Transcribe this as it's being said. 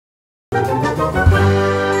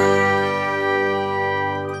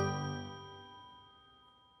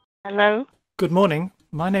Hello? Good morning.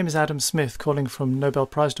 My name is Adam Smith, calling from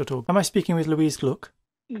nobelprize.org. Am I speaking with Louise Glück'ün?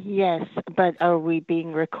 Yes, but are we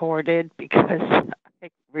being recorded? Because I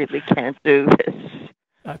really can't do this.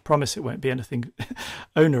 I promise it won't be anything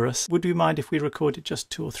onerous. Would you mind if we recorded just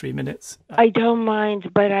 2 or 3 minutes? I don't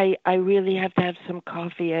mind, but I really have to have some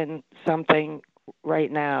coffee and something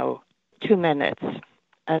right now. 2 minutes.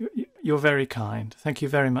 You're very kind. Thank you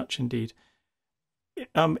very much indeed.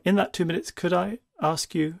 In that 2 minutes, could I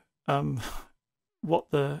ask you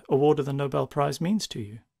what the award of the Nobel Prize means to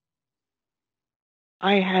you?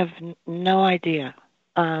 I have no idea.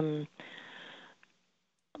 My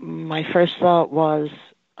first thought was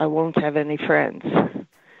I won't have any friends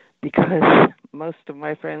because most of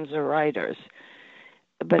my friends are writers.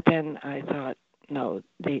 But then I thought, no,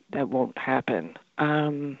 that won't happen.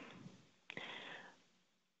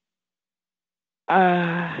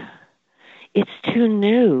 It's too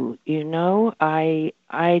new, you know. I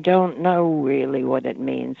don't know really what it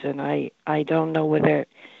means, and I don't know whether.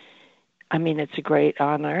 I mean, it's a great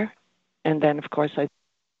honor, and then of course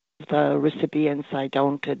the recipients I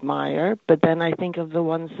don't admire, but then I think of the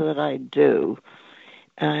ones that I do,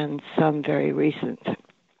 and some very recent.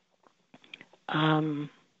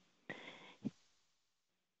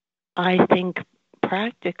 I think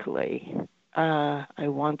practically, I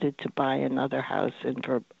wanted to buy another house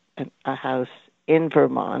in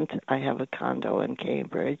Vermont. I have a condo in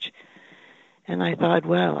Cambridge, and I thought,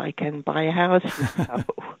 well, I can buy a house now.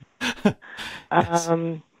 Yes.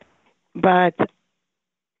 But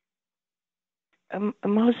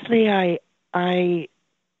mostly I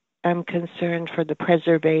am concerned for the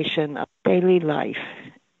preservation of daily life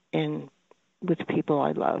with people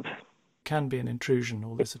I love. Can be an intrusion,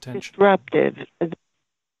 all this attention. Disruptive. It's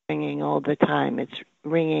ringing all the time. It's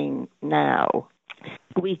ringing now,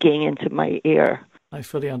 squeaking into my ear. I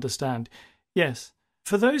fully understand. Yes.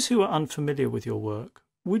 For those who are unfamiliar with your work,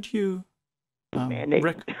 would you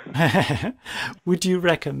would you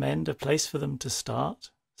recommend a place for them to start?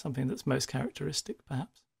 Something that's most characteristic,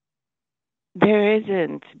 perhaps? There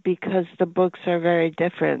isn't, because the books are very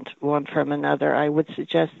different one from another. I would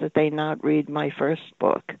suggest that they not read my first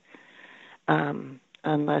book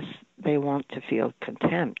unless they want to feel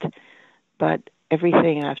contempt. But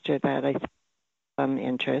everything after that, I think, some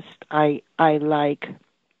interest. I like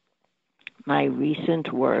my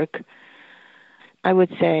recent work. I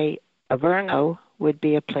would say Averno would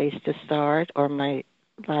be a place to start, or my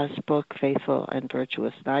last book, Faithful and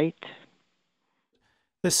Virtuous Night.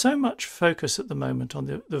 There's so much focus at the moment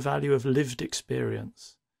on the value of lived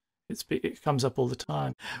experience. It comes up all the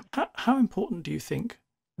time. How important do you think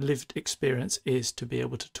lived experience is to be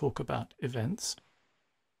able to talk about events?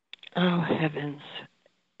 Oh, heavens.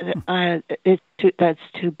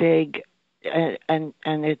 That's too big, and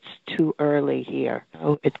it's too early here.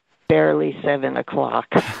 Oh, it's barely 7 o'clock.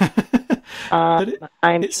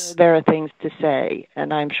 I'm sure there are things to say,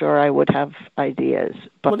 and I'm sure I would have ideas.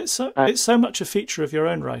 But, well, it's so much a feature of your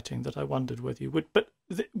own writing that I wondered whether you would. But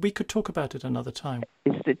we could talk about it another time.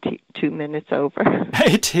 Is the 2 minutes over?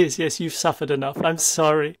 It is, yes. You've suffered enough. I'm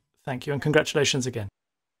sorry. Thank you, and congratulations again.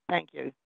 Thank you.